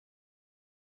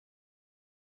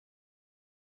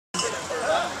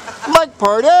Bike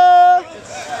party!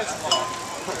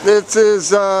 This is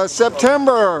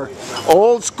September.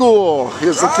 Old school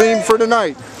is the theme for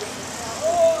tonight.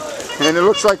 And it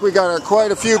looks like we got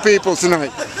quite a few people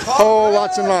tonight. Oh,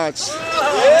 lots and lots.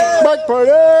 Bike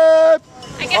party! I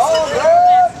guess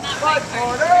that's not bike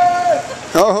party.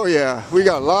 Oh yeah, we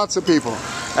got lots of people.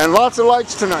 And lots of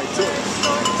lights tonight too.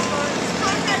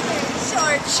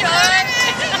 Short shorts.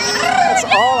 That's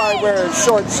all I wear is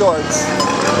short shorts.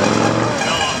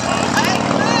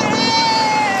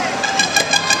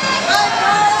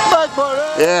 Bike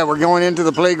party! Yeah, we're going into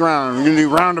the playground. We're gonna do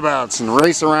roundabouts and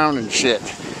race around and shit.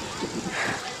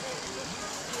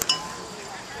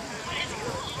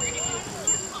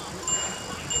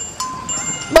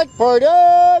 Bike party!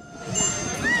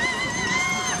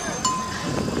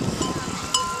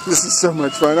 This is so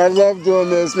much fun. I love doing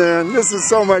this, man. This is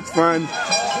so much fun.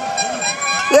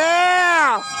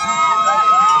 Yeah!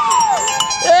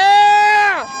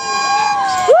 Yeah!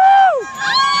 Woo!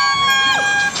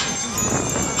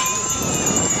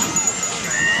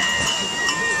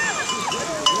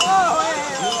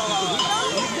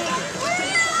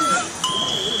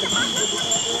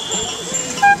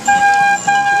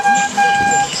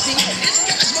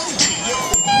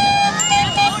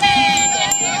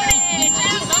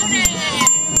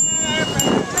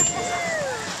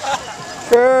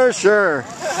 For sure.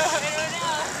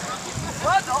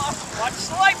 Watch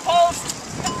the light post.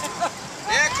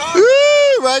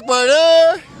 Woo! Bike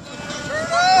party!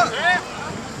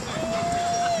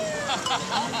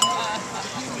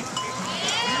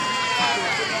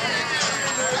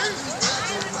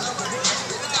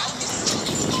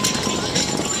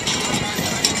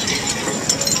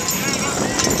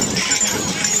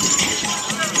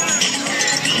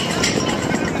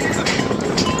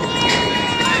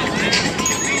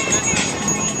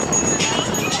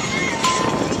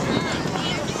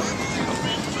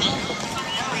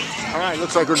 Alright,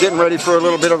 looks like we're getting ready for a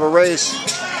little bit of a race.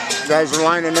 Guys are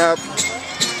lining up.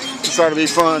 This ought to be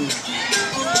fun.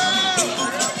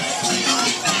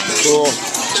 Cool.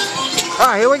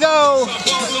 Alright, here we go.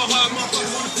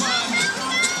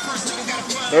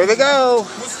 There they go.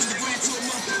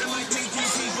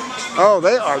 Oh,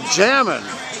 they are jamming.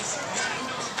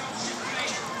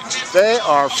 They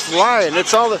are flying.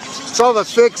 It's all the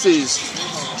fixies.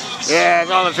 Yeah,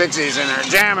 it's all the fixies in there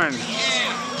jamming.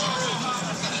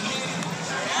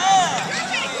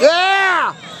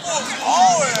 Yeah!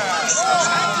 Oh yeah!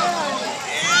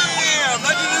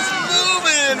 Look at this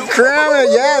moving! Cramming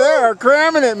it, yeah, they are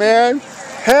cramming it, man.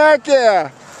 Heck yeah!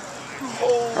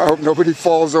 I hope nobody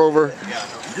falls over.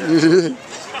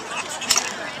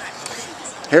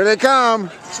 Here they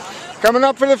come. Coming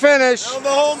up for the finish. On the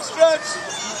home stretch.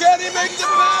 Can he make the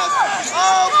pass?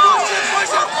 Oh,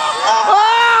 push it!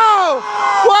 Oh!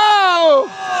 Whoa!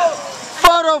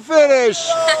 Photo finish!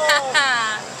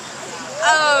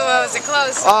 Oh, that was a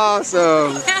close one.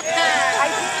 Awesome.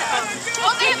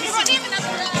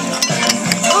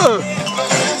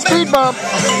 Speed bump.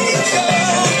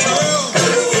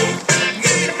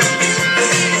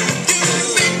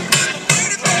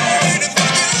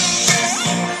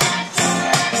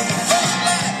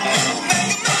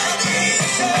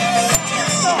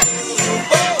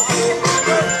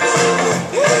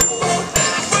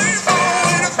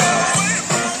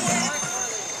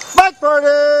 Bike party!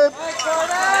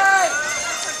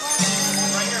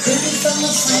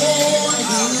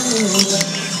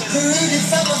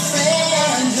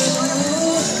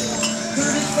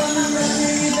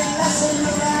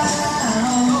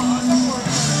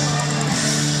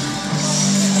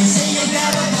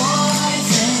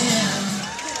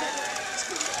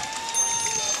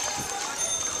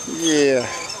 Yeah,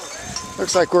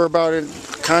 looks like we're about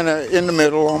kind of in the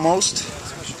middle almost. In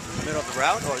the middle of the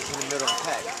route or in the middle of the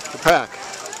pack? The pack.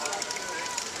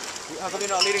 How come you're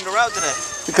not leading the route today?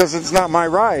 Because it's not my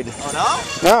ride. Oh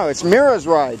no? No, it's Mira's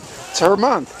ride. It's her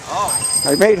month. Oh.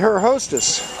 I made her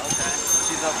hostess. Okay.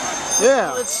 She's up.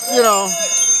 Yeah, it's, you know,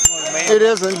 it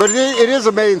isn't, but it is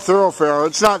a main thoroughfare.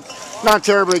 It's not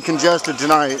terribly congested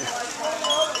tonight,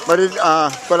 but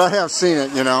I have seen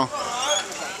it, you know.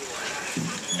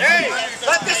 Hey,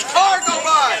 let this car go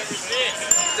by.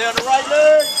 Stay on the right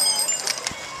leg.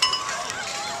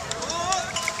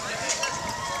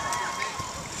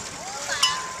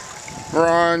 We're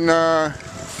on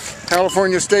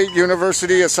California State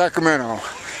University of Sacramento.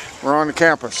 We're on the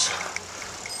campus.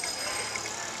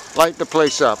 Light the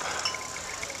place up.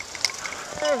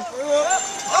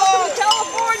 Oh,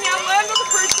 California, land of the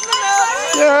first in the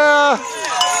mountains. Yeah.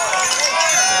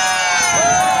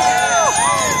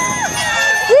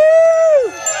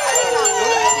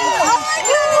 Oh my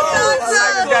goodness.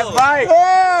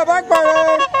 Yeah, bike party.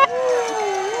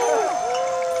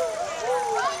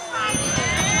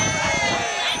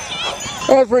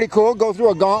 That's pretty cool. Go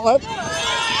through a gauntlet. Look, it's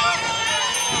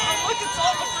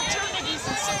all the fraternities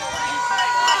and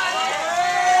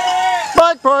sororities.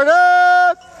 Bike party!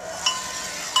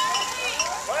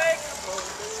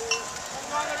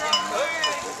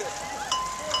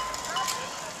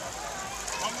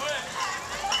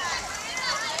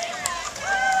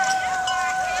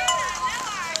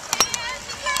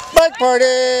 Bike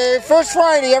party! First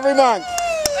Friday every month.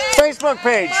 Facebook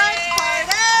page.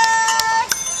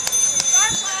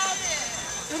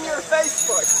 In your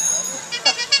Facebook.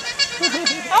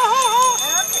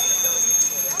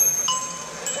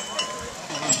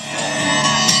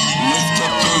 Lift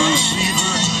up the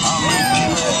receiver, I'll make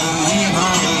you a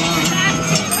believer.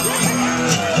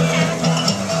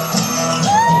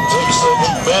 Takes the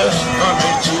best of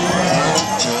the two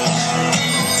test.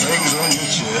 Things on your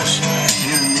chest,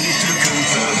 you need to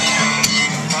confess.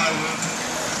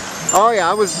 Oh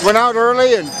yeah, I went out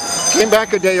early and came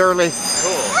back a day early.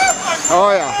 Cool.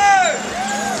 Oh yeah.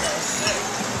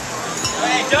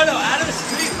 Hey, Dodo, out of the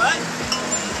street, bud.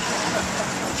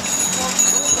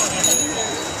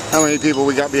 How many people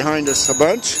we got behind us? A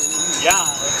bunch? Yeah,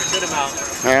 a good amount.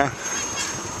 Yeah.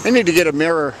 I need to get a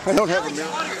mirror. I don't have a mirror.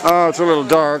 Oh, it's a little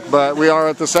dark, but we are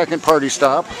at the second party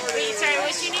stop. Wait, sorry,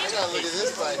 what's your name?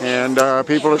 And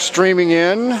people are streaming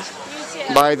in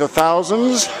by the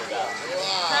thousands.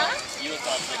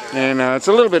 And it's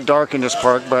a little bit dark in this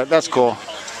park, but that's cool.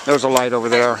 There's a light over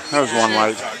there. There's one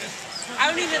light. I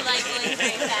don't even like going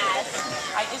very fast.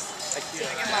 I just get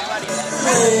my body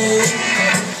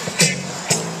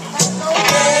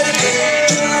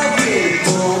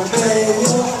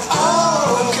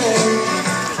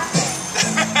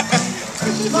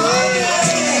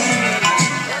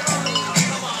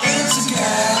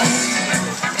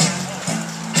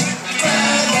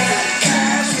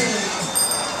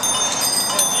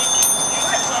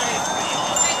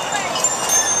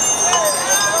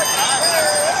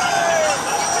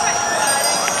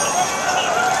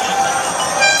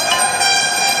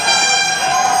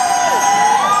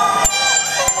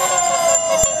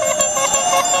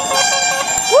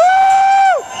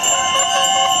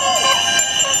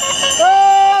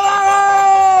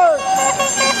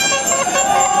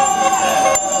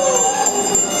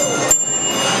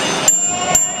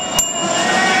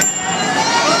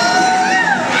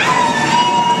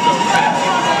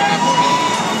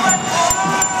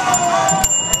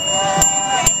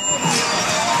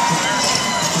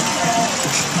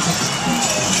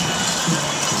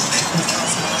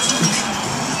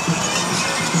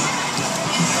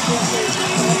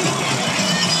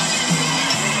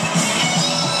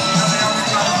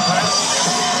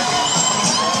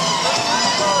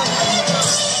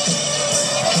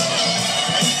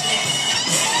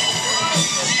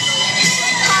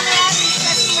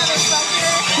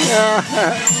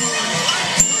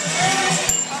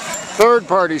Third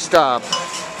party stop.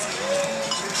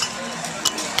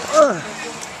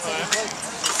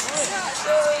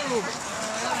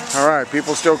 All right,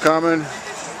 people still coming.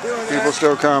 People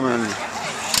still coming.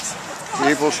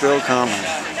 People still coming.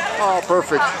 Oh,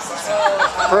 perfect.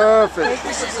 Perfect.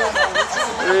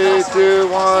 3, 2,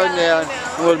 1, yeah.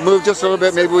 We'll move just a little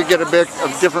bit. Maybe we get a bit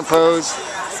of different pose.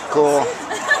 Cool.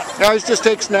 Now he's just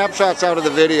take snapshots out of the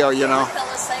video, you know.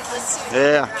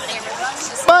 Yeah.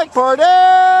 Bike party!